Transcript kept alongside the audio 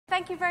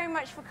thank you very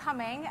much for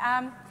coming.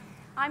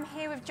 I'm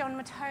here with John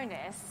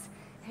Matonis,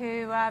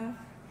 who,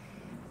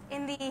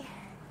 in the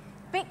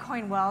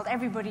Bitcoin world,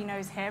 everybody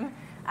knows him.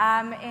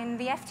 In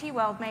the FT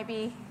world,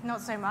 maybe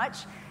not so much.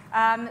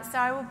 So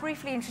I will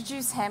briefly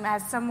introduce him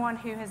as someone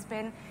who has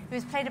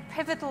played a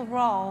pivotal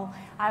role,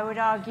 I would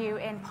argue,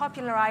 in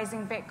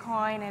popularizing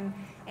Bitcoin and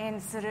in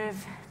sort of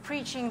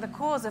preaching the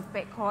cause of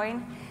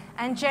Bitcoin,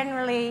 and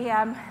generally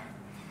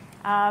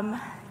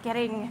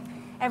getting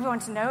everyone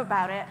to know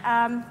about it.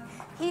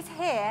 He's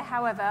here,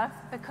 however,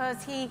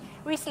 because he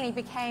recently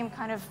became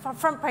kind of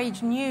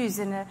front-page news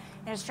in a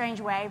strange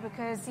way,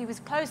 because he was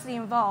closely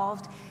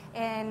involved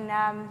in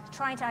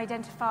trying to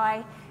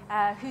identify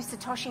who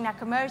Satoshi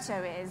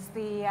Nakamoto is,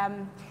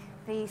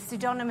 the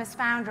pseudonymous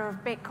founder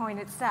of Bitcoin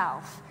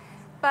itself.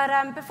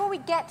 But before we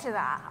get to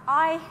that,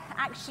 I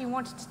actually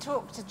wanted to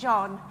talk to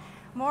John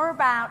more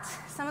about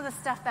some of the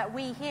stuff that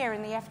we here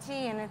in the FT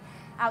and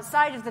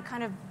outside of the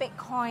kind of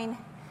Bitcoin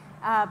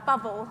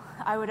bubble,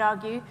 I would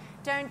argue,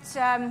 don't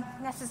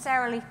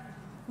necessarily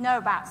know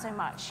about so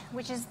much,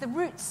 which is the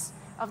roots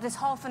of this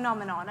whole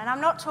phenomenon. And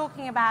I'm not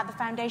talking about the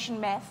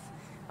foundation myth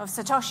of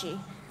Satoshi.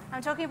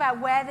 I'm talking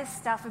about where this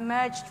stuff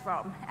emerged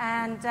from.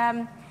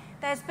 And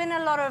there's been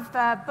a lot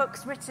of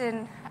books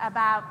written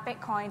about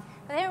Bitcoin,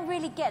 but they don't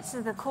really get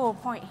to the core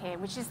point here,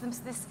 which is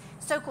this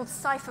so-called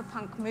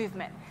cypherpunk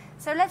movement.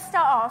 So let's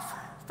start off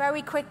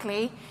very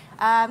quickly,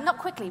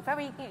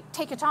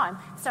 take your time,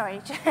 sorry.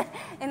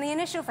 In the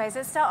initial phase,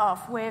 let's start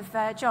off with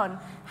John.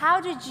 How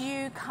did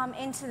you come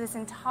into this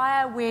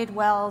entire weird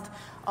world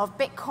of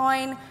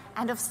Bitcoin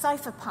and of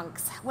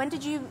cypherpunks? When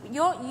did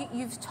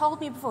you've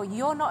told me before,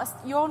 you're not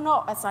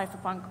a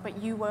cypherpunk,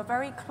 but you were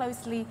very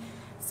closely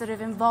sort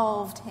of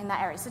involved in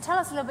that area. So tell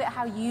us a little bit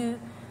how you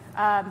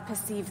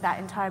perceive that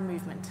entire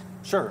movement.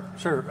 Sure.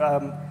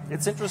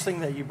 It's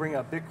interesting that you bring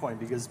up Bitcoin,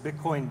 because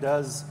Bitcoin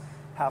does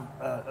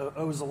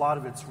owes a lot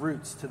of its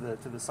roots to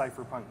the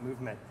cypherpunk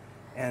movement.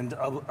 And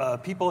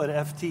people at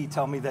FT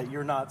tell me that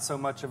you're not so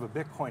much of a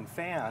Bitcoin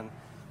fan,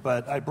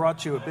 but I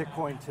brought you a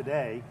Bitcoin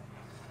today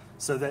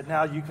so that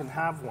now you can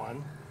have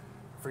one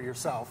for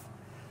yourself.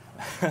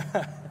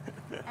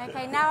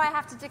 Okay, now I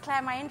have to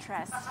declare my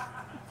interest.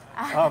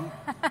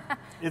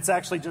 It's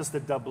actually just a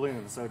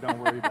doubloon, so don't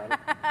worry about it.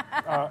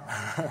 Oh,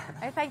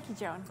 thank you,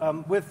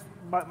 John. With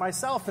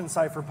myself and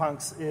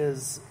Cypherpunks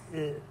is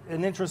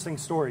an interesting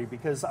story,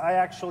 because I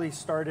actually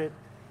started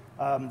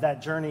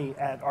that journey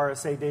at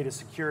RSA Data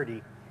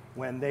Security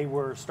when they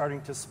were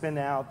starting to spin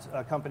out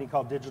a company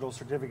called Digital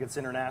Certificates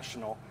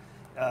International.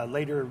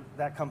 Later,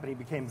 that company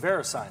became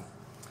VeriSign.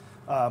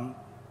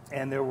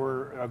 And there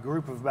were a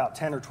group of about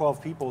 10 or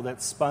 12 people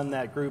that spun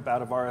that group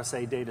out of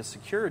RSA Data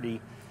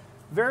Security.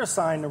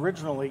 VeriSign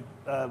originally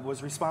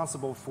was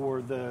responsible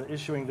for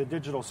issuing the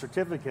digital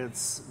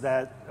certificates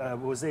that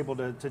was able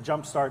to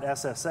jumpstart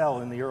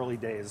SSL in the early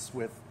days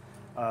with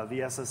the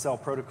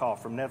SSL protocol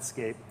from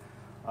Netscape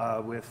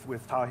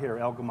with Tahir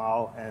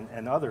El-Gamal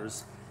and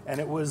others. And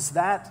it was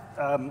that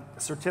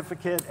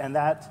certificate and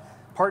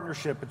that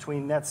partnership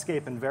between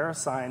Netscape and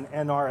VeriSign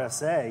and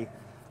RSA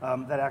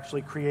that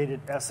actually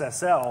created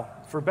SSL,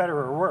 for better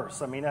or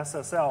worse. I mean,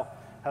 SSL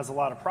has a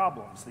lot of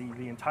problems.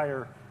 The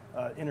entire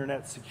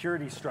internet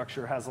security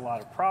structure has a lot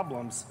of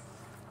problems,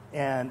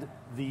 and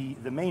the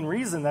main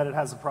reason that it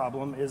has a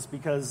problem is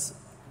because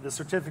the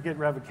certificate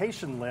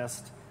revocation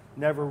list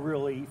never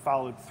really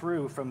followed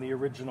through from the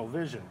original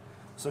vision.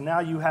 So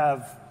now you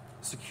have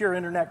secure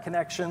internet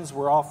connections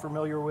we're all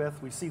familiar with.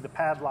 We see the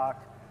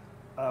padlock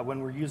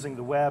when we're using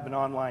the web and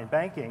online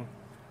banking,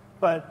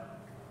 but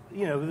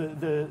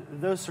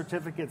those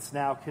certificates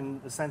now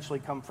can essentially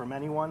come from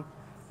anyone.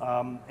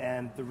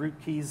 And the root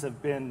keys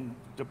have been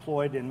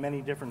deployed in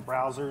many different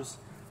browsers.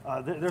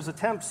 There's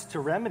attempts to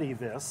remedy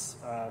this,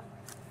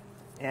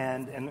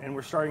 and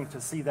we're starting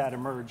to see that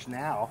emerge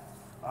now.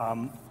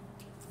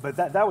 But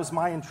that was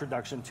my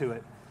introduction to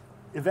it.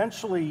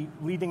 Eventually,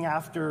 leading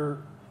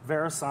after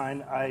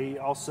VeriSign, I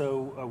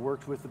also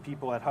worked with the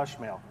people at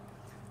Hushmail.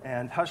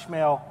 And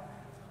Hushmail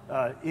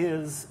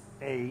is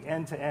an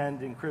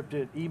end-to-end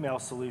encrypted email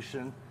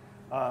solution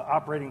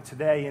operating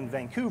today in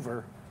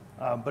Vancouver,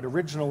 but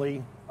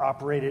originally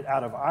operated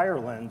out of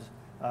Ireland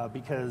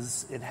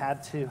because it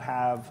had to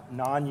have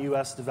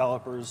non-US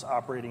developers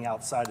operating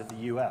outside of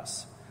the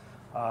US.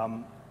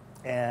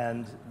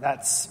 And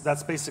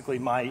that's basically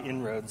my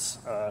inroads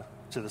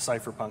to the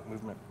cypherpunk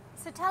movement.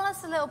 So tell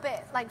us a little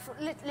bit,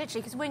 literally,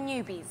 because we're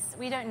newbies,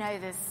 we don't know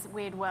this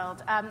weird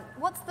world.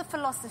 What's the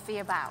philosophy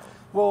about?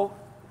 Well,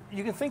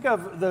 you can think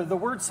of the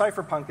word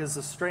cypherpunk as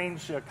a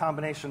strange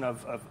combination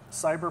of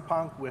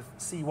cyberpunk with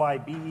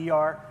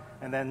C-Y-B-E-R,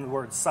 and then the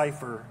word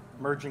cipher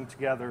merging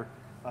together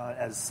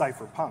as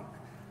cypherpunk.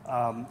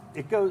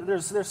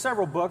 There's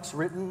several books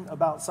written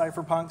about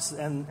cypherpunks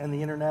and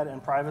the internet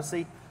and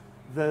privacy.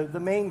 The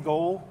main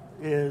goal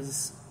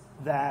is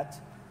that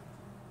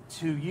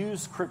to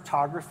use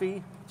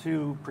cryptography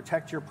to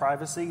protect your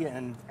privacy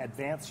and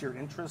advance your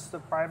interests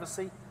of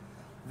privacy.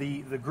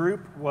 The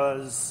group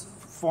was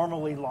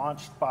formally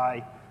launched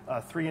by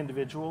 3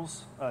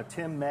 individuals,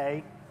 Tim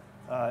May,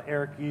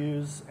 Eric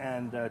Hughes,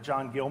 and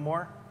John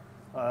Gilmore.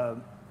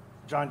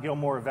 John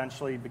Gilmore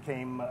eventually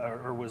became,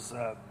 or was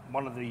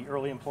one of the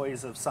early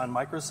employees of Sun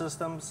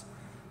Microsystems,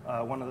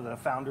 one of the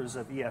founders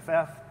of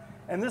EFF,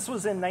 and this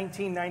was in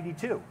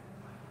 1992.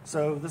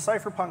 So the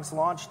Cypherpunks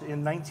launched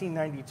in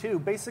 1992,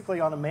 basically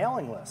on a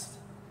mailing list,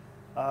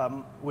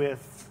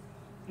 with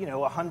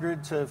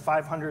 100 to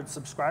 500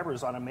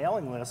 subscribers on a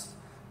mailing list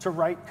to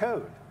write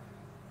code.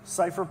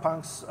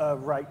 Cypherpunks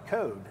write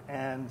code,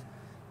 and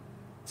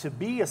to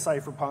be a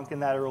cypherpunk in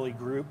that early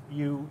group,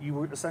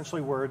 you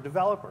essentially were a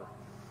developer.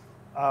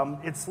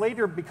 It's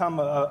later become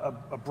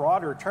a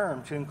broader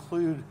term to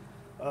include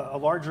a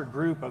larger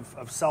group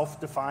of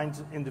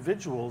self-defined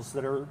individuals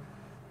that are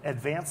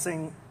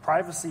advancing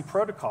privacy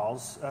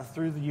protocols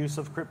through the use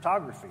of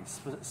cryptography,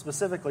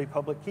 specifically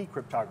public key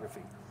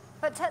cryptography.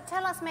 But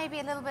tell us maybe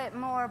a little bit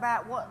more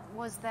about what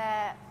was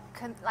their,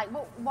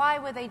 why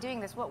were they doing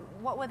this?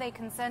 What were they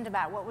concerned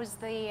about? What was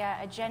the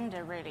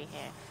agenda really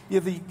here?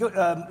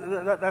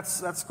 Yeah,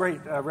 that's great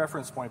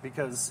reference point,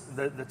 because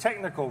the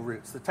technical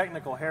roots, the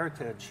technical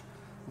heritage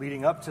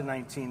leading up to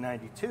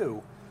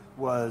 1992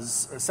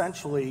 was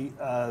essentially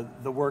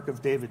the work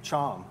of David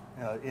Chaum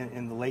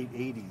in the late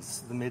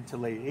 80s, the mid to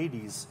late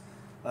 80s.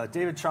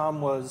 David Chaum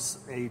was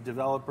a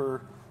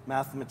developer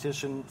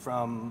mathematician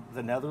from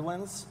the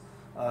Netherlands,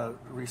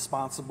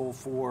 responsible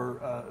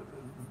for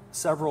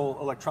several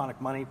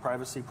electronic money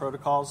privacy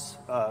protocols,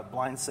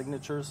 blind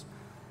signatures,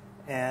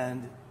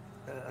 and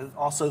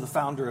also the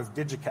founder of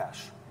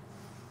DigiCash.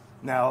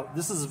 Now,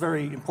 this is a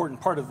very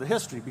important part of the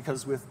history,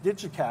 because with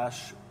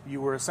DigiCash, you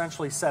were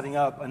essentially setting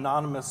up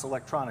anonymous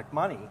electronic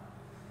money,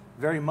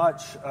 very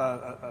much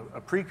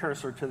a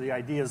precursor to the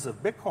ideas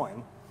of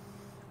Bitcoin,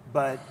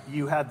 but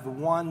you had the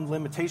one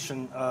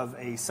limitation of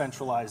a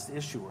centralized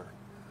issuer.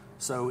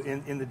 So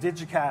in the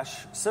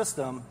DigiCash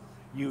system,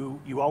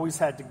 you always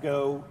had to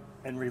go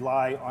and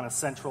rely on a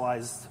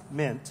centralized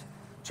mint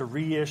to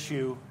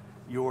reissue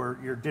your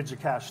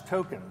DigiCash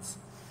tokens.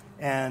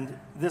 And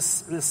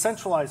this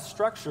centralized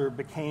structure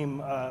became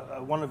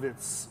one of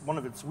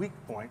its weak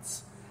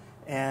points.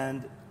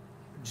 And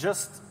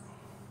just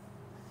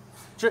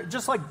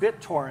like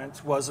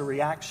BitTorrent was a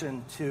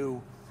reaction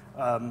to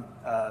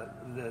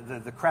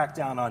the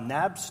crackdown on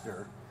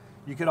Napster,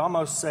 you could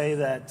almost say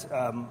that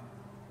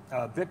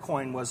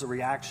Bitcoin was a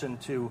reaction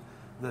to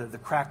the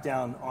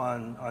crackdown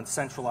on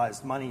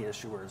centralized money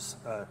issuers,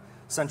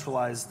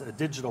 centralized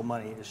digital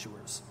money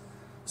issuers.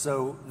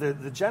 So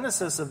the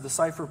genesis of the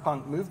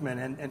cypherpunk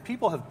movement, and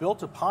people have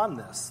built upon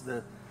this.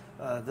 The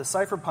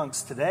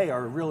cypherpunks today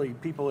are really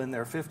people in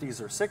their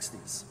 50s or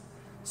 60s.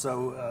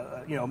 So,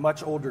 a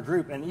much older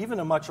group, and even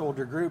a much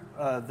older group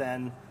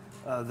than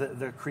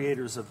the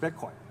creators of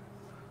Bitcoin,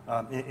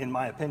 in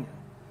my opinion.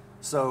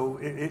 So,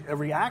 a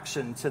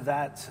reaction to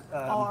that, or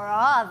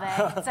are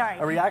they? Sorry.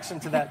 A reaction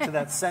to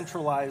that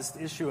centralized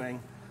issuing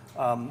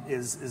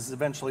is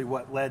eventually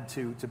what led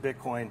to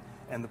Bitcoin,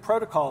 and the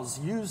protocols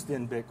used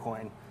in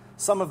Bitcoin.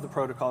 Some of the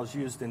protocols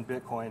used in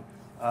Bitcoin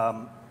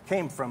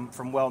came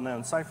from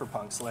well-known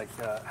cypherpunks like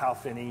Hal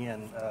Finney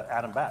and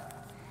Adam Back.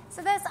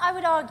 So I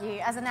would argue,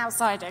 as an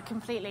outsider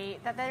completely,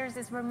 that there is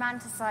this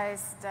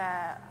romanticized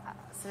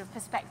sort of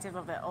perspective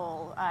of it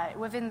all,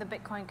 within the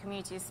Bitcoin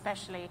community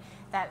especially,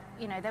 that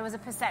there was a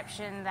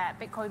perception that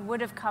Bitcoin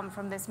would have come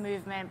from this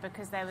movement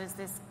because there was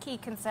this key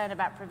concern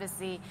about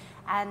privacy,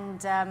 and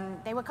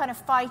they were kind of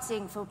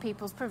fighting for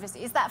people's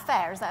privacy. Is that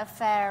fair? Is that a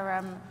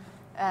fair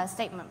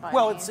statement by you?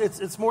 Well,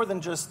 it's more than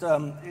just,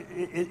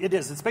 it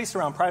is. It's based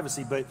around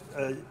privacy, but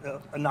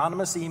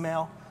anonymous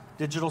email,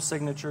 digital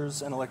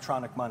signatures, and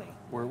electronic money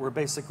were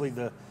basically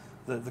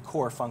the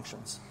core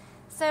functions.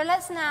 So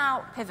let's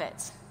now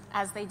pivot,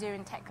 as they do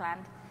in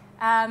Techland.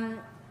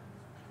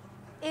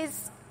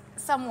 Is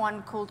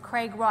someone called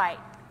Craig Wright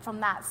from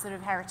that sort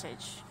of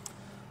heritage?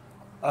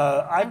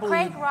 I believe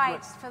Craig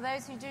Wright, for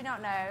those who do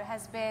not know,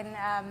 has been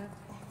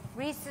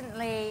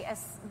recently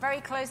very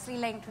closely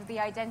linked with the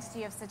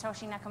identity of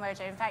Satoshi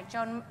Nakamoto. In fact,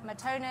 John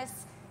Matonis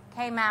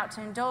came out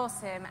to endorse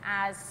him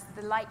as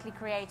the likely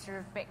creator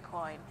of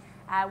Bitcoin.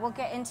 We'll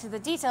get into the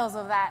details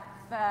of that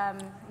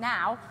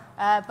now,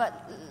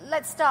 but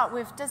let's start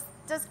with,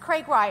 does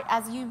Craig Wright,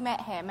 as you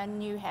met him and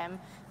knew him,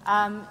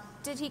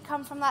 did he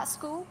come from that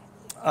school?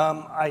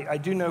 I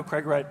do know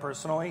Craig Wright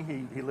personally.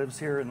 He lives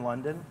here in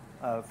London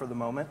for the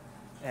moment.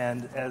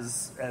 And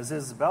as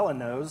Izabella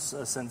knows,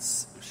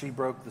 since she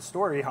broke the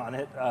story on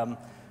it,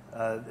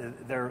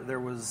 there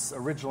was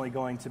originally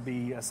going to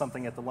be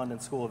something at the London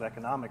School of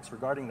Economics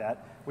regarding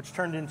that, which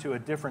turned into a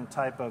different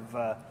type of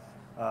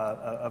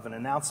an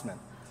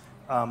announcement.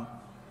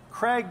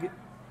 Craig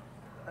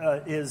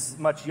is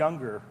much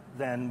younger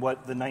than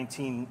what the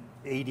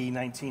 1980,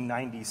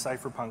 1990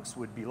 cypherpunks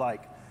would be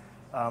like.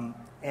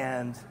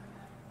 And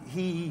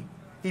he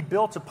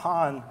built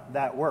upon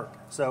that work.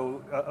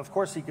 So, of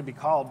course, he could be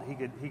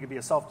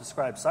a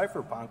self-described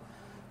cypherpunk,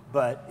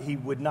 but he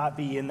would not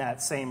be in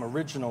that same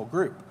original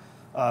group.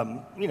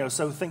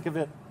 So think of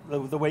it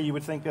the way you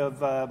would think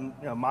of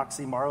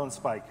Moxie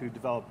Marlinspike, who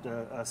developed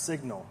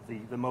Signal,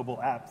 the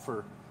mobile app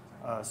for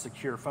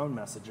secure phone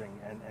messaging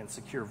and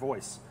secure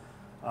voice.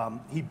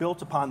 He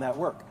built upon that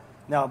work.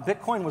 Now,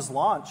 Bitcoin was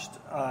launched,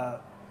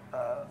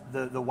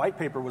 the white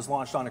paper was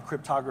launched on a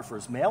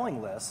cryptographer's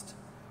mailing list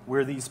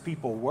where these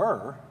people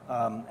were,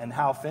 and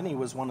Hal Finney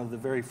was one of the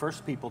very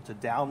first people to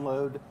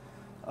download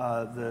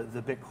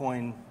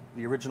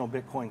the original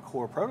Bitcoin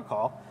core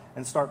protocol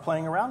and start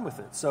playing around with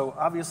it. So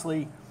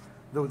obviously,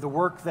 the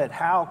work that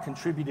Hal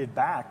contributed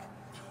back,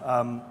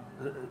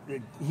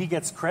 he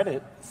gets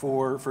credit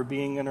for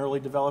being an early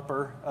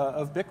developer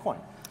of Bitcoin.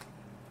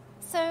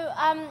 So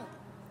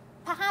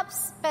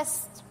perhaps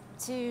best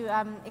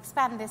to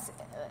expand this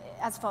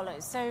as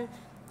follows. So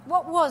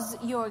what was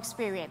your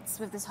experience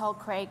with this whole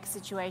Craig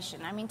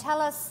situation? I mean, tell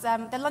us,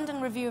 the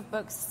London Review of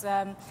Books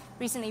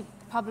recently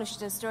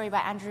published a story by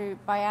Andrew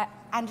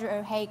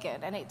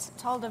O'Hagan, and it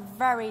told a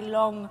very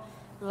long,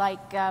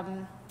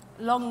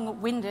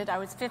 long-winded, I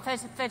was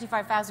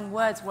 35,000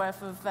 words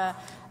worth of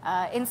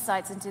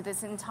insights into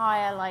this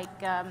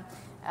entire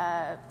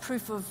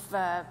proof of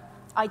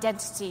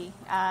identity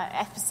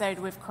episode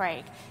with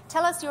Craig.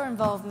 Tell us your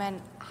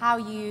involvement, how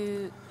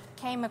you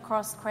came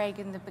across Craig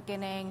in the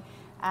beginning,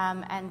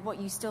 and what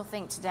you still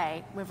think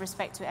today with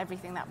respect to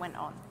everything that went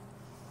on.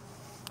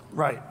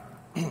 Right.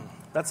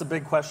 That's a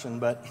big question,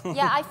 but...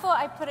 Yeah, I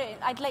thought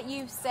I'd let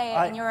you say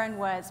it in your own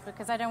words,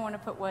 because I don't want to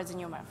put words in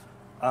your mouth.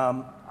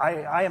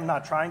 I am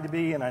not trying to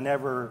be, and I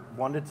never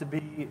wanted to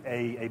be,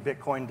 a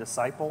Bitcoin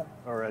disciple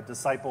or a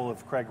disciple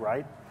of Craig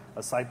Wright,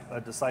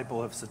 a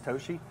disciple of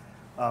Satoshi.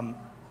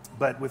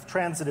 But with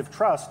transitive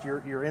trust,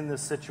 you're in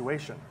this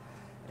situation.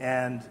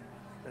 And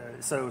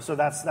so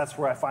that's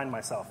where I find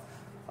myself.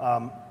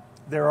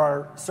 There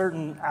are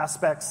certain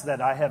aspects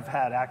that I have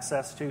had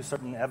access to,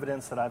 certain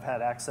evidence that I've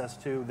had access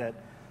to that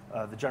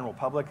the general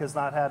public has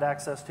not had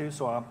access to.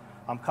 So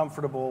I'm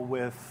comfortable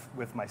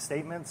with my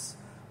statements.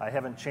 I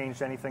haven't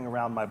changed anything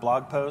around my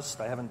blog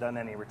post. I haven't done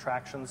any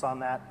retractions on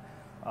that.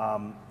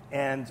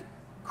 And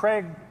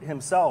Craig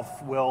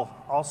himself will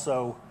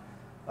also,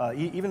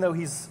 even though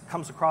he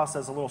comes across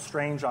as a little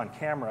strange on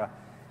camera,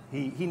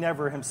 he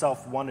never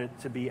himself wanted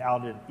to be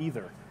outed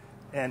either.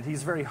 And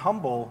he's very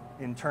humble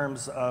in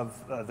terms of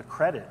the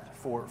credit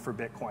for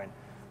Bitcoin.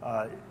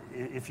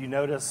 If you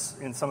notice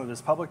in some of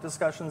his public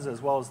discussions,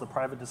 as well as the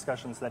private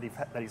discussions that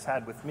he's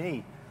had with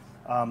me,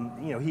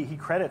 he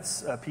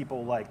credits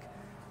people like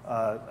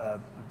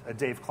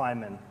Dave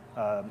Kleinman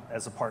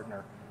as a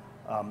partner,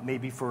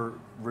 maybe for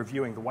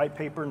reviewing the white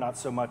paper, not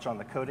so much on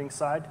the coding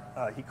side.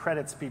 He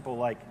credits people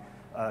like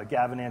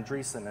Gavin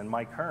Andreessen and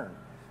Mike Hearn.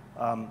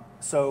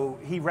 So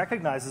he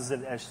recognizes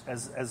it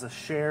as a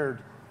shared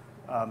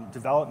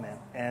development,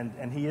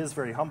 and he is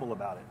very humble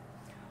about it.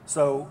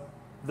 So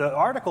the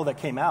article that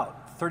came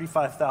out,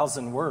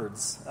 35,000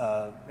 words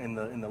in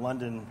the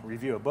London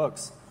Review of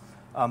Books,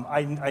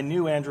 I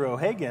knew Andrew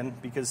O'Hagan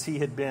because he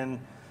had been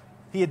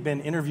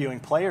interviewing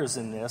players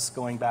in this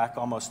going back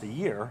almost a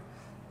year,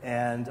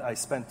 and I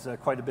spent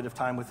quite a bit of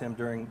time with him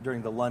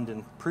during the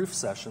London proof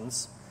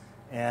sessions,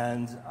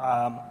 and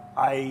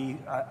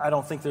I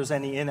don't think there's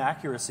any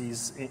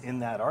inaccuracies in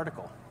that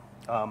article,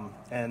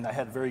 and I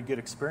had a very good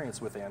experience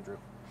with Andrew.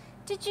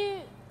 Did you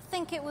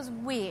think it was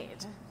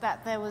weird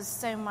that there was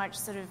so much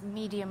sort of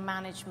media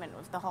management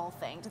with the whole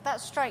thing? Did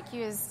that strike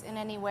you as in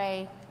any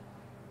way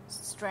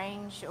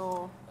strange,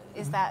 or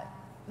is that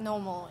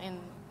normal in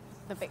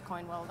the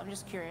Bitcoin world? I'm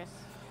just curious.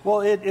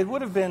 Well, it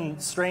would have been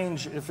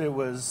strange if it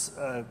was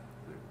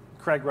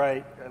Craig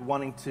Wright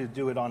wanting to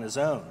do it on his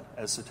own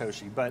as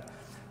Satoshi, but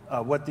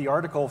what the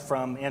article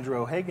from Andrew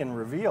O'Hagan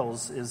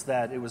reveals is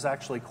that it was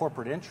actually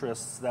corporate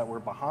interests that were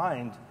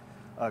behind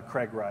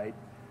Craig Wright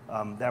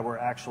that were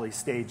actually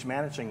stage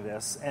managing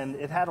this, and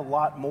it had a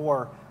lot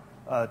more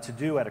to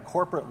do at a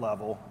corporate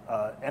level,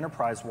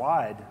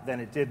 enterprise-wide,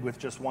 than it did with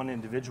just one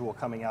individual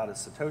coming out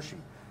as Satoshi.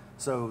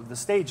 So the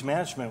stage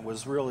management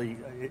was really,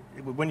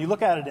 when you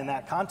look at it in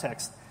that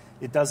context,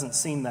 it doesn't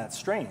seem that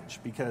strange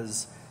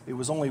because it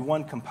was only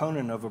one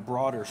component of a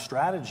broader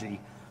strategy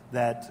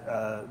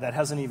that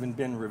hasn't even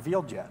been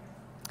revealed yet.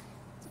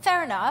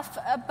 Fair enough,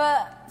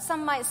 but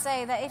some might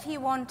say that if he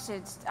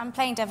wanted, I'm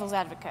playing devil's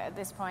advocate at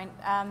this point,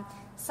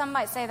 some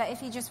might say that if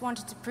he just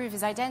wanted to prove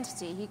his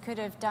identity, he could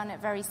have done it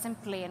very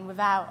simply and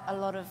without a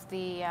lot of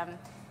the,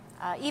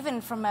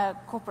 even from a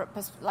corporate,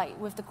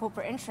 with the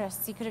corporate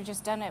interests, he could have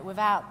just done it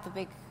without the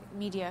big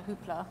media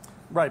hoopla.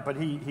 Right, but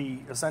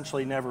he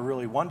essentially never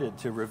really wanted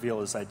to reveal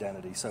his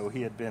identity, so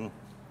he had been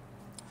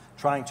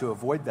trying to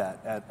avoid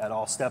that at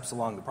all steps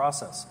along the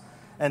process.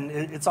 And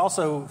it's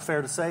also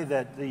fair to say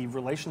that the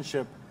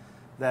relationship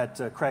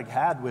that Craig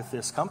had with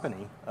this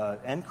company,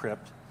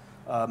 Encrypt,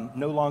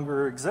 no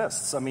longer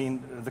exists. I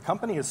mean, the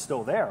company is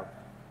still there,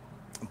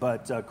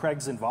 but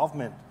Craig's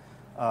involvement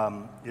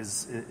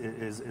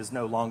is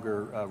no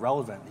longer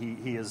relevant.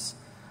 He's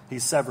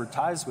severed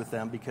ties with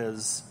them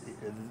because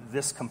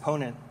this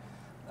component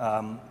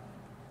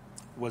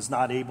was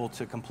not able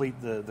to complete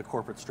the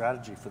corporate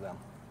strategy for them.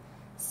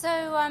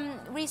 So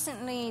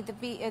recently,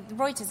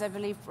 Reuters, I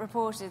believe,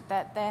 reported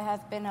that there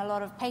have been a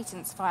lot of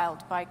patents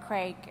filed by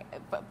Craig,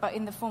 but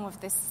in the form of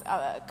this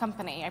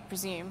company, I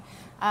presume.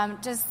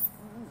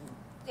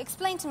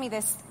 Explain to me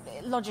this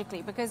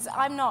logically, because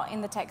I'm not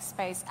in the tech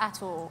space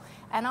at all,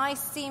 and I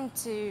seem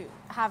to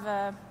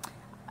have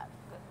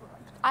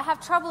I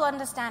have trouble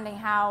understanding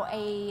how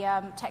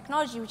a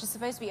technology which is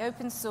supposed to be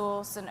open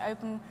source and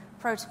open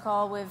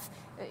protocol with,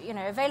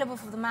 available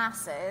for the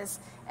masses,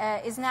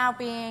 is now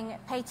being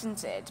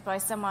patented by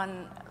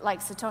someone like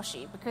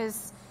Satoshi,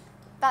 because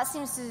that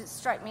seems to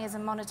strike me as a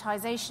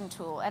monetization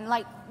tool. And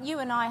like you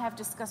and I have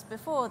discussed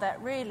before, that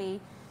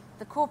really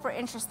the corporate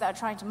interests that are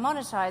trying to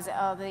monetize it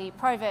are the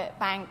private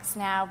banks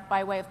now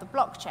by way of the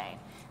blockchain.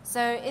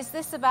 So is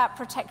this about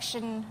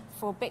protection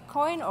for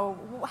Bitcoin, or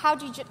how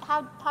do you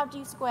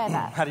square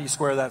that? How do you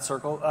square that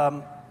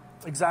circle?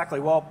 Exactly.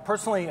 Well,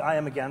 personally, I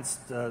am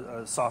against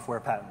software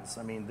patents.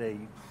 I mean,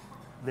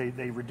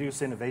 they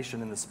reduce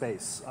innovation in the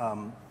space.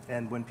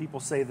 And when people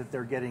say that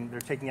they're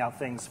taking out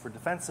things for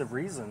defensive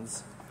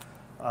reasons,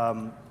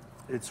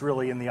 it's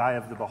really in the eye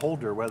of the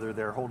beholder whether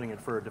they're holding it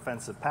for a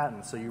defensive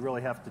patent. So you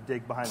really have to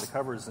dig behind the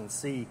covers and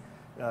see,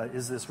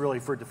 is this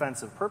really for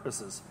defensive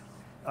purposes?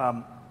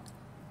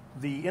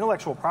 The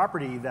intellectual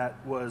property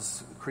that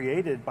was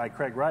created by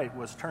Craig Wright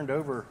was turned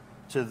over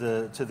to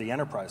the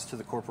enterprise, to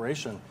the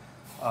corporation.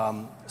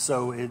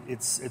 So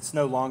it's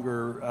no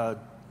longer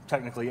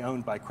technically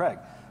owned by Craig.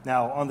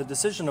 Now, on the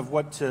decision of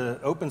what to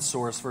open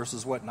source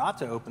versus what not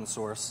to open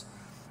source,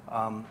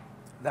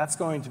 that's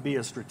going to be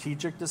a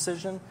strategic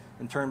decision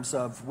in terms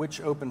of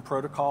which open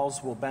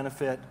protocols will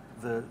benefit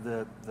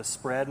the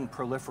spread and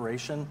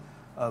proliferation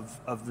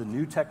of the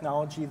new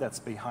technology that's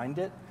behind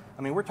it.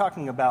 I mean, we're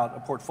talking about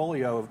a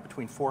portfolio of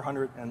between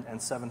 400 and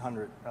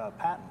 700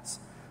 patents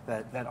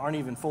that aren't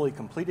even fully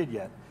completed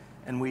yet.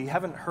 And we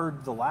haven't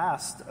heard the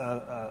last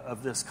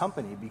of this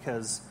company,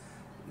 because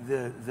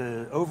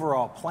the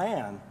overall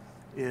plan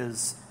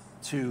is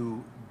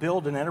to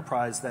build an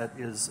enterprise that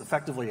is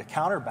effectively a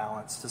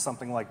counterbalance to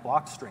something like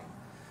Blockstream.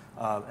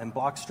 And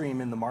Blockstream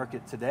in the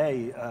market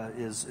today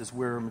is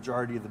where a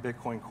majority of the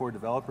Bitcoin core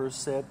developers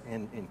sit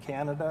in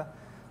Canada.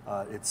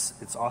 It's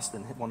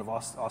one of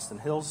Austin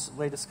Hill's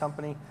latest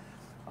company.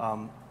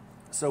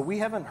 So we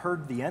haven't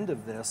heard the end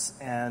of this,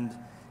 and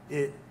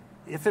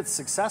if it's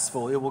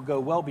successful, it will go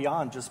well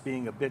beyond just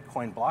being a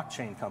Bitcoin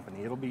blockchain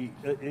company.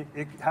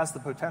 It has the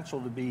potential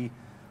to be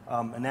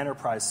an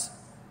enterprise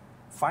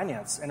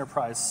finance,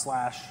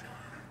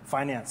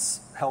 enterprise/finance,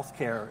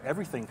 healthcare,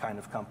 everything kind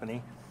of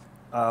company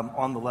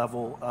on the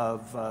level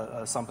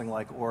of something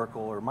like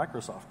Oracle or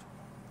Microsoft.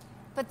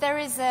 But there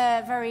is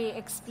a very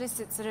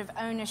explicit sort of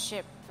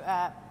ownership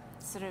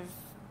sort of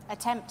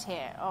attempt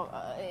here,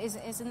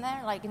 isn't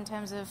there? Like in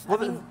terms of,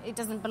 it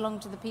doesn't belong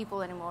to the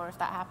people anymore if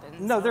that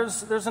happens. No,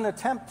 there's an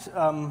attempt.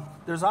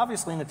 There's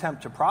obviously an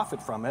attempt to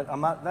profit from it.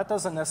 That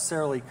doesn't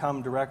necessarily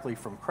come directly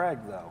from Craig,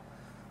 though.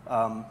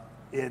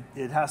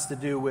 It has to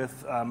do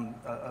with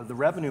the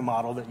revenue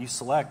model that you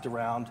select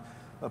around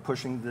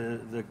pushing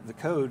the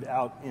code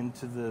out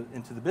into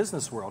the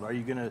business world. Are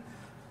you going to?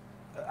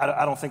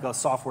 I don't think a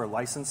software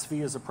license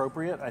fee is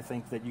appropriate. I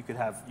think that you could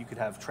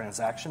have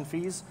transaction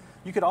fees.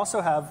 You could also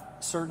have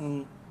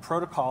certain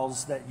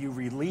protocols that you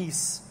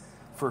release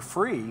for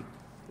free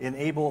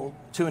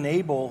to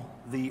enable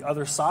the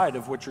other side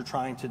of what you're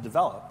trying to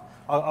develop.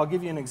 I'll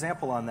give you an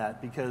example on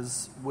that,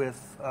 because with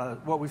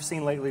what we've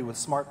seen lately with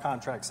smart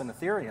contracts and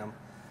Ethereum,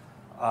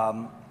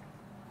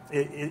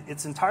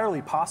 it's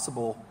entirely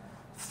possible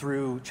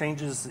through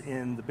changes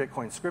in the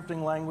Bitcoin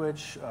scripting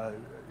language,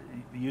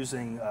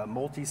 using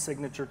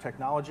multi-signature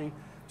technology,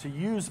 to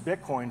use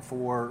Bitcoin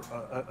for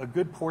a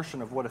good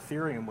portion of what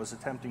Ethereum was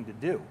attempting to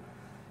do.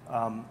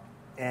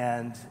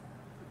 And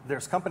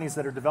there's companies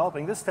that are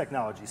developing this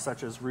technology,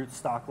 such as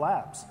Rootstock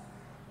Labs.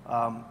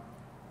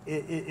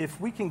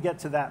 If we can get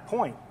to that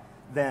point,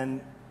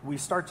 then we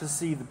start to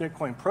see the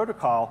Bitcoin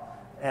protocol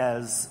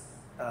as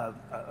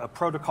a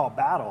protocol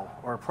battle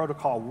or a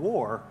protocol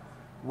war,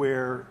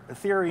 where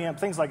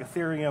things like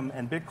Ethereum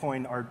and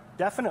Bitcoin are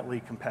definitely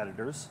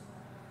competitors,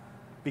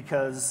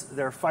 because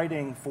they're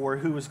fighting for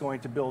who is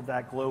going to build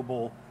that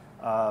global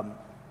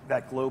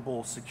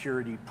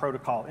security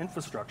protocol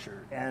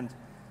infrastructure. And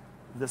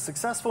the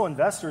successful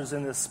investors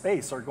in this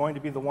space are going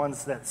to be the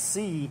ones that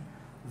see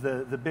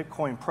the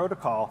Bitcoin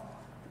protocol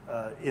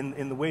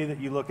in the way that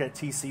you look at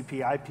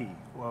TCP/IP,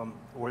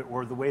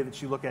 or the way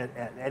that you look at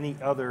any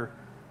other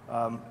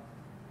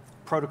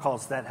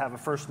protocols that have a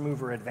first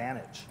mover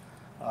advantage,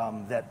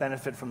 that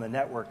benefit from the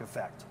network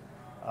effect.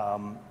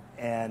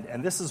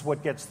 And this is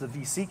what gets the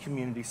VC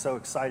community so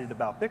excited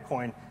about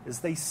Bitcoin, is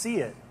they see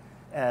it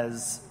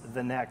as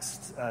the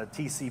next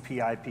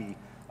TCP/IP,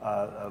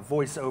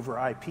 voice over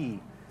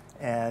IP.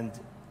 And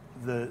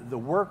the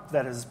work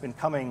that has been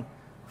coming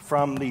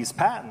from these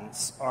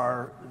patents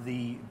are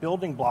the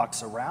building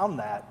blocks around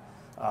that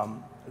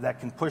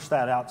that can push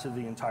that out to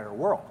the entire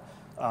world.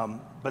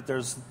 But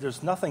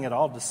there's nothing at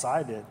all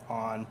decided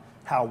on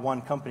how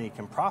one company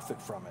can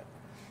profit from it.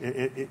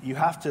 you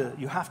have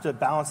to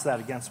balance that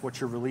against what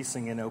you're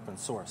releasing in open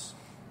source.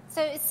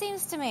 So it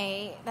seems to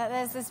me that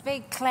there's this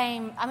big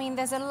claim. I mean,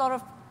 there's a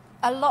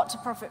lot to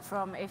profit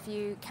from if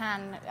you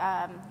can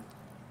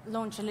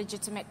launch a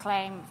legitimate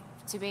claim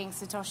to being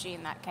Satoshi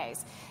in that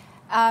case.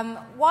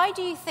 Why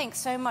do you think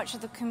so much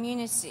of the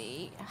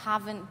community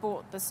haven't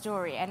bought the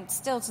story and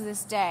still to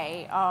this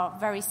day are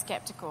very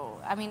skeptical?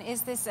 I mean,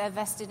 is this a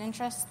vested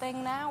interest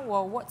thing now?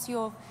 Or what's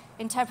your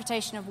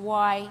interpretation of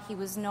why he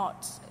was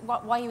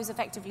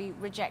effectively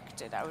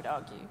rejected, I would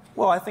argue?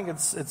 Well, I think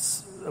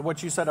it's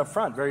what you said up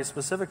front, very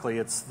specifically.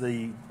 It's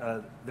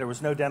there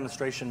was no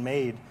demonstration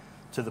made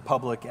to the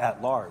public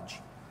at large.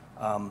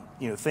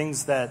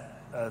 Things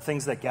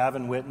that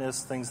Gavin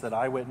witnessed, things that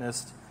I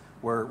witnessed,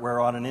 were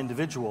on an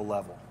individual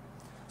level.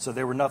 So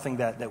there were nothing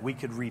that we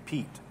could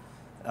repeat.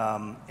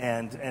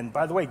 And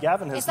by the way,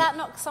 Gavin has... Is that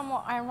not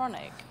somewhat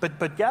ironic?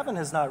 But Gavin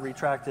has not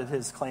retracted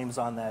his claims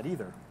on that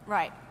either.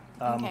 Right.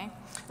 Okay.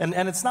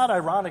 And it's not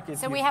ironic if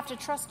So we have to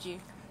trust you.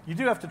 You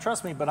do have to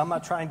trust me, but I'm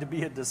not trying to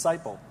be a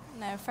disciple.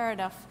 No, fair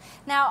enough.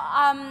 Now,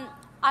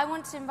 I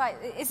want to invite...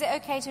 Is it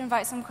okay to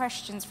invite some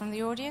questions from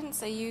the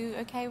audience? Are you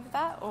okay with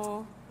that,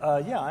 or...?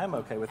 Yeah, I am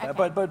okay with that.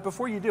 But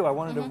before you do, I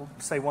wanted to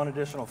say one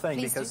additional thing.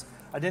 Please because do.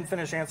 I didn't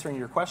finish answering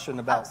your question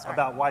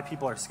about why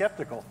people are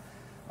skeptical.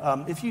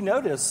 If you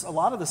notice, a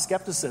lot of the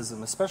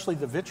skepticism, especially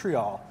the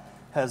vitriol,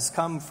 has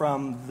come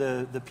from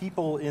the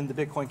people in the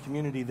Bitcoin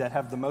community that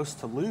have the most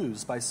to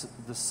lose by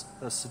the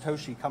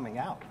Satoshi coming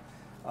out.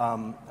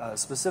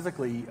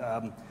 Specifically,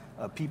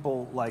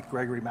 people like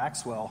Gregory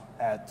Maxwell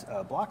at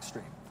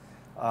Blockstream.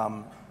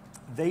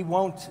 They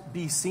won't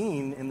be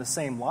seen in the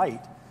same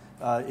light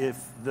if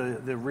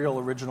the real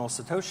original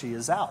Satoshi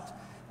is out.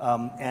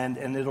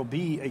 And it'll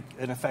be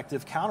an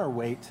effective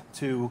counterweight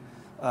to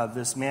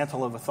this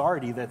mantle of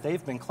authority that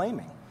they've been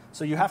claiming.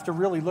 So you have to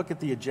really look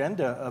at the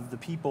agenda of the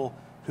people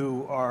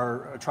who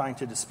are trying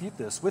to dispute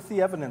this, with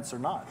the evidence or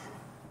not.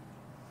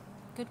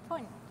 Good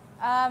point.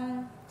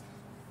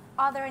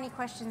 Are there any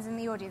questions in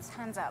the audience?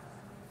 Hands up.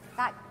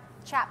 That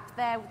chap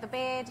there with the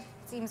beard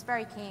seems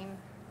very keen.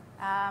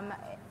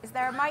 Is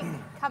there a mic?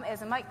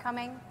 Is a mic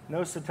coming?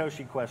 No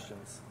Satoshi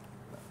questions.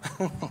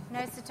 No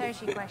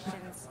Satoshi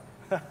questions.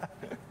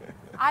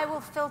 I will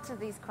filter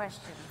these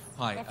questions.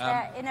 Hi. If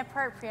they're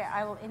inappropriate,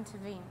 I will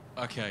intervene.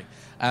 Okay.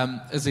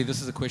 Izzy,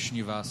 this is a question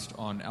you've asked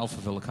on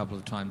Alphaville a couple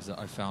of times that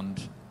I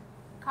found...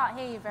 Can't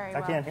hear you very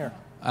well. I can't hear.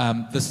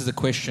 This is a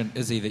question,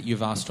 Izzy, that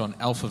you've asked on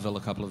Alphaville a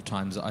couple of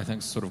times that I think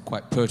is sort of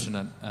quite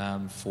pertinent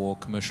for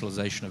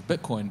commercialization of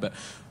Bitcoin. But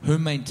who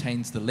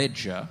maintains the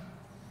ledger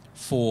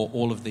for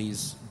all of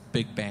these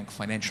big bank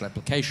financial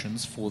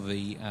applications for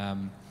the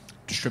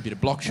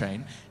distributed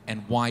blockchain,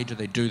 and why do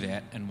they do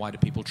that, and why do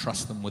people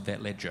trust them with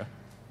that ledger?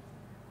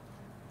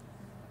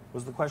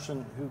 Was the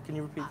question, can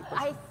you repeat the question?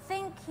 I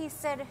think he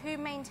said who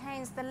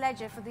maintains the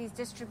ledger for these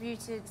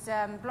distributed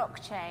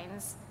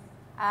blockchains,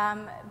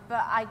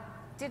 but I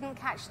didn't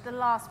catch the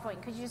last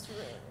point. Could you just...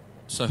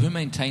 So who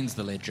maintains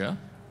the ledger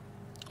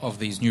of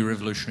these new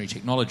revolutionary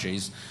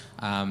technologies,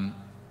 and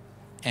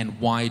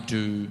why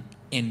do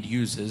end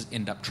users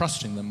end up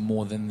trusting them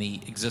more than the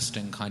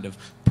existing kind of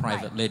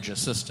private ledger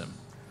system?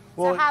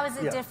 So how is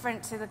it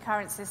different to the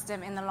current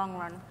system in the long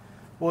run?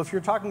 Well, if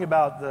you're talking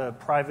about the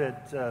private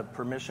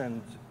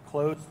permissioned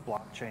closed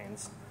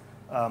blockchains,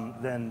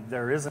 then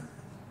there isn't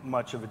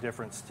much of a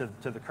difference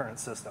to the current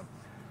system.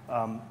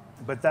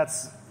 But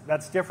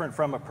that's different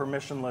from a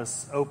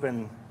permissionless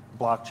open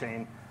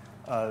blockchain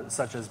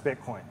such as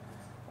Bitcoin.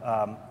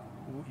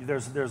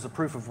 There's a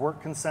proof of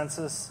work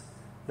consensus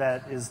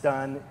that is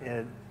done,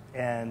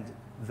 and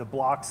the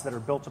blocks that are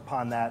built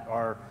upon that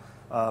are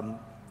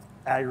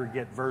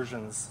aggregate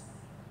versions.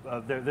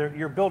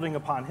 You're building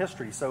upon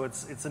history, so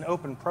it's an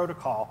open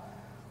protocol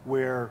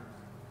where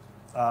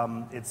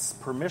it's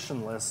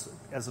permissionless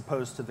as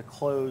opposed to the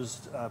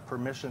closed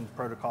permissioned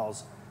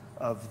protocols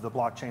of the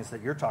blockchains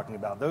that you're talking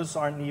about. Those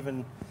aren't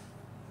even,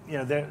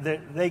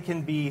 they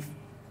can be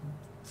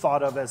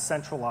thought of as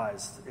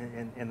centralized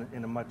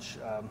in a much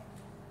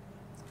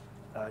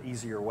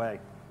easier way.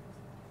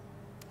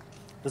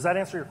 Does that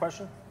answer your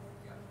question?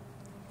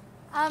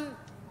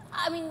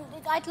 I mean,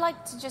 I'd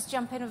like to just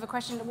jump in with a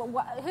question.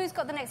 Who's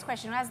got the next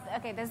question?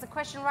 Okay, there's a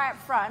question right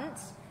up front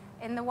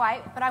in the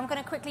white, but I'm going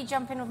to quickly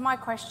jump in with my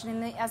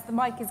question as the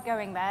mic is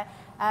going there.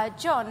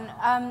 John,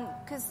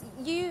 because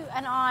you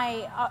and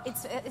I,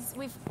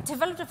 we've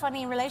developed a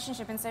funny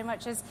relationship in so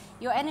much as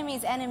your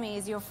enemy's enemy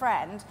is your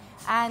friend,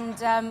 and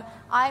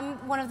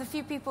I'm one of the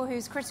few people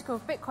who's critical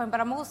of Bitcoin, but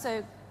I'm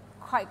also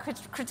quite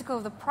critical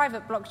of the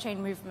private blockchain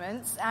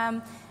movements.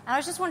 And I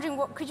was just wondering,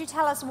 could you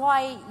tell us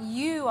why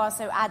you are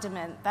so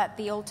adamant that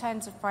the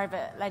alternative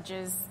private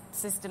ledgers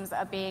systems that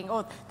are being,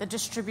 or the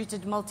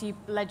distributed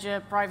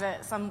multi-ledger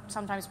private,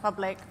 sometimes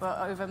public,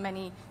 but over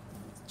many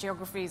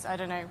geographies, I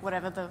don't know,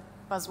 whatever the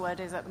buzzword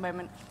is at the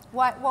moment.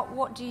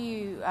 What do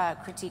you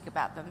critique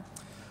about them?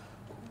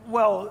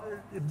 Well,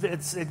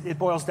 it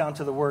boils down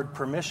to the word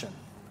permission,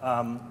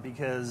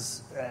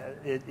 because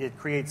it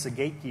creates a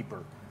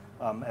gatekeeper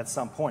at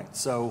some point.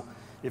 So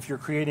if you're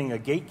creating a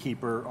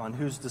gatekeeper on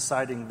who's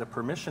deciding the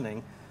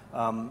permissioning,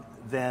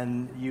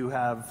 then you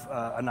have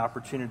an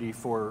opportunity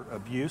for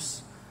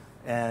abuse,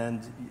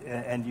 and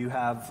you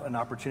have an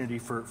opportunity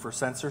for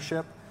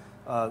censorship.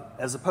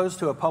 As opposed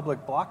to a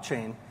public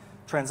blockchain,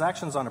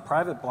 transactions on a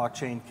private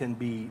blockchain can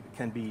be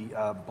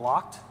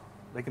blocked,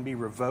 they can be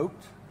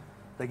revoked,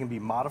 they can be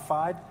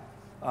modified,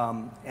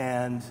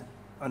 and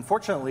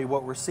unfortunately,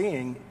 what we're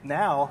seeing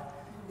now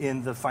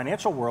in the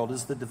financial world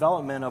is the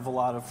development of a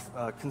lot of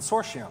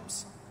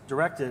consortiums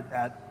directed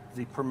at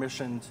the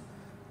permissioned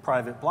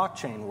private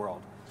blockchain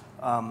world.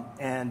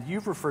 And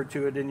you've referred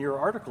to it in your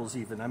articles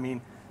even. I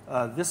mean,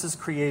 this is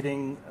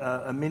creating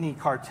a mini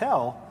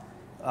cartel,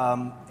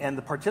 and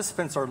the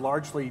participants are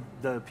largely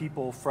the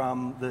people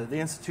from the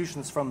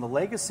institutions from the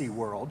legacy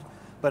world.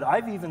 But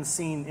I've even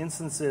seen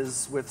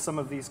instances with some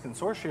of these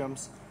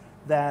consortiums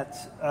that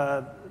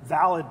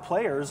valid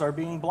players are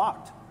being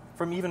blocked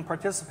from even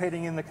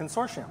participating in the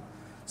consortium.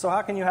 So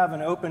how can you have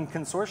an open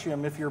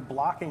consortium if you're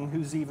blocking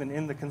who's even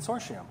in the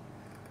consortium?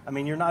 I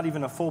mean, you're not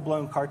even a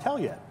full-blown cartel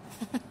yet.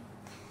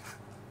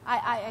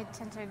 I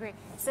tend to agree.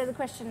 So the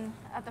question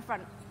at the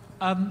front.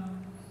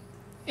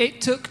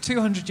 It took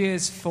 200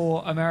 years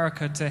for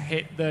America to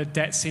hit the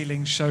debt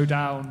ceiling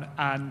showdown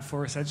and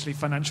for essentially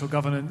financial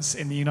governance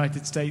in the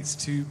United States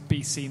to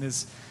be seen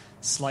as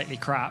slightly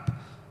crap.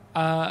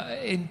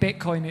 In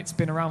Bitcoin, it's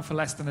been around for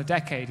less than a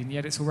decade, and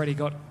yet it's already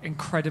got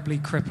incredibly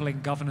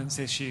crippling governance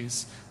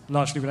issues,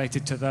 largely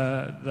related to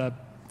the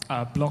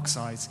block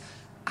size.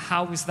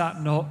 How is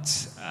that not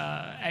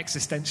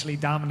existentially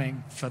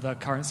damning for the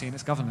currency and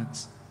its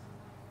governance?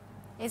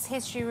 Is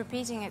history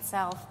repeating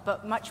itself,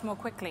 but much more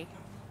quickly?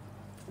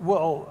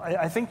 Well,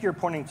 I think you're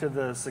pointing to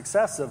the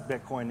success of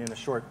Bitcoin in a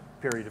short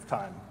period of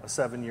time, a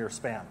 7-year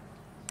span.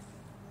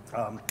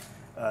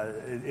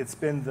 It's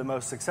been the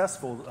most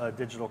successful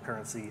digital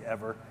currency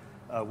ever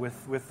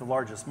with the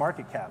largest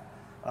market cap.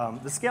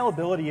 The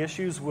scalability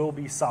issues will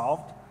be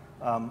solved.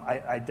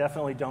 I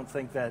definitely don't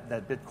think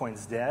that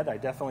Bitcoin's dead. I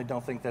definitely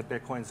don't think that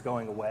Bitcoin's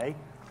going away.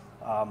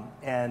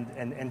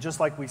 And just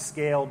like we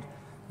scaled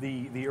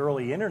the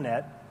early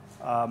internet,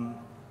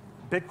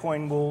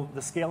 Bitcoin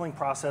the scaling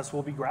process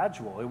will be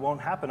gradual. It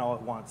won't happen all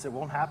at once. It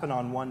won't happen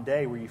on one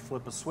day where you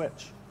flip a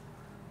switch.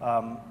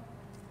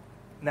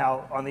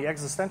 Now, on the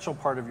existential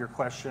part of your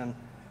question,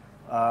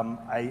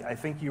 I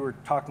think you were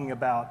talking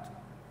about,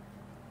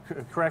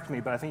 correct me,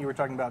 but I think you were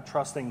talking about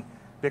trusting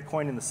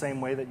Bitcoin in the same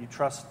way that you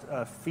trust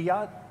fiat? No,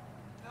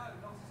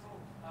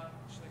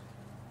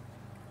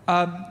 not at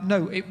all.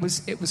 No, it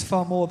was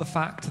far more the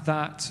fact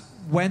that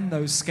when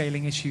those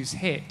scaling issues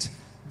hit,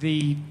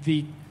 the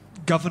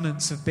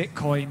governance of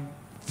Bitcoin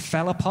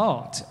fell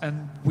apart,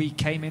 and we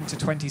came into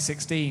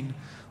 2016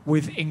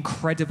 with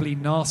incredibly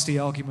nasty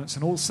arguments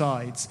on all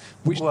sides,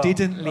 which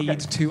didn't lead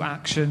to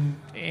action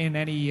in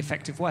any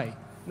effective way.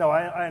 No,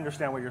 I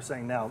understand what you're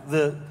saying now.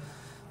 There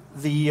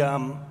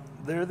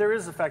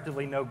is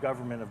effectively no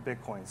government of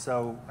Bitcoin.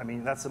 So, I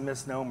mean, that's a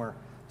misnomer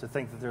to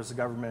think that there's a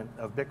government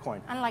of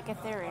Bitcoin. Unlike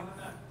Ethereum.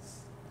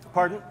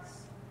 Pardon?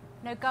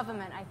 No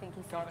government, I think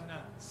he said.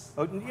 Governance.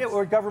 Oh, yeah,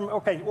 or government.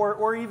 Okay,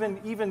 or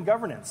even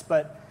governance,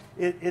 but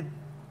it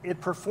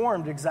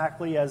performed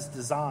exactly as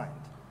designed.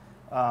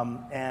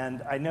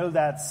 And I know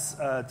that's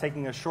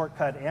taking a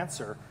shortcut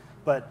answer,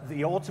 but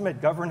the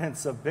ultimate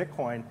governance of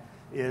Bitcoin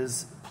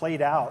is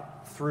played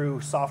out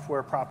through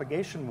software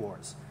propagation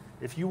wars.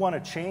 If you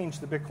want to change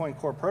the Bitcoin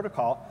core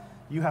protocol,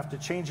 you have to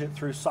change it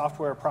through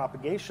software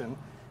propagation,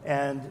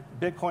 and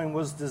Bitcoin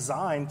was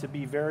designed to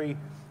be very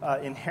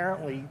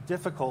inherently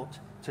difficult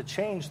to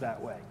change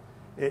that way.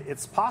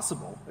 It's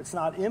possible. It's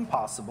not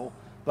impossible,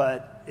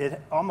 but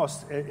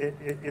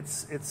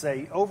it's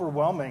a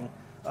overwhelming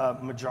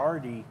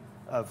majority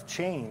of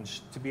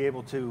change to be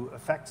able to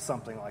affect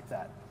something like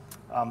that.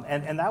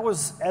 And that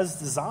was as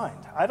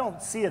designed. I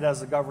don't see it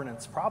as a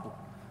governance problem.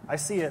 I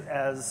see it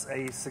as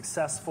a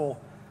successful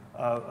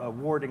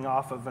warding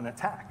off of an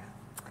attack.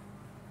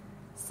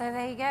 So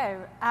there you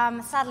go.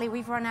 Sadly,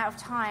 we've run out of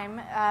time,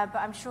 but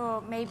I'm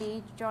sure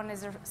maybe John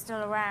is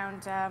still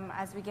around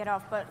as we get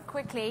off. But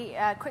quickly,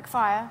 quick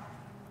fire,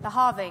 the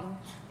halving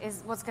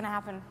is what's going to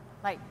happen?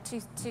 Like,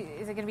 is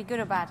it going to be good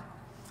or bad?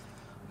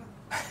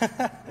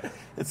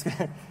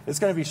 It's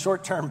going to be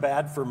short-term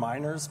bad for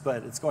miners,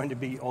 but it's going to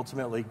be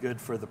ultimately good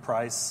for the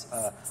price.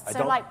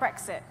 Like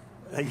Brexit.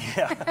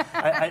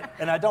 Yeah,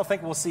 and I don't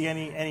think we'll see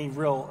any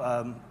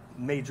real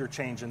major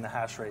change in the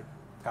hash rate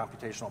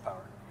computational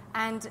power.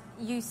 And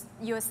you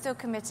are still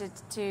committed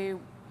to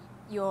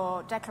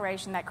your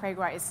declaration that Craig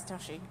Wright is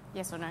Satoshi,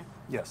 yes or no?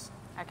 Yes.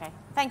 Okay.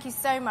 Thank you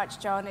so much,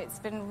 John. It's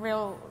been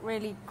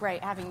really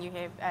great having you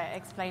here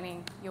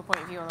explaining your point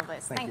of view on all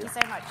this. Thank you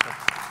so much.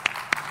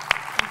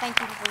 And thank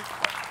you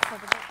for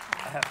the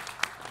book.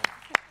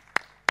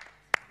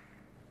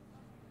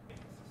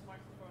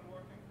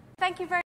 Thank you very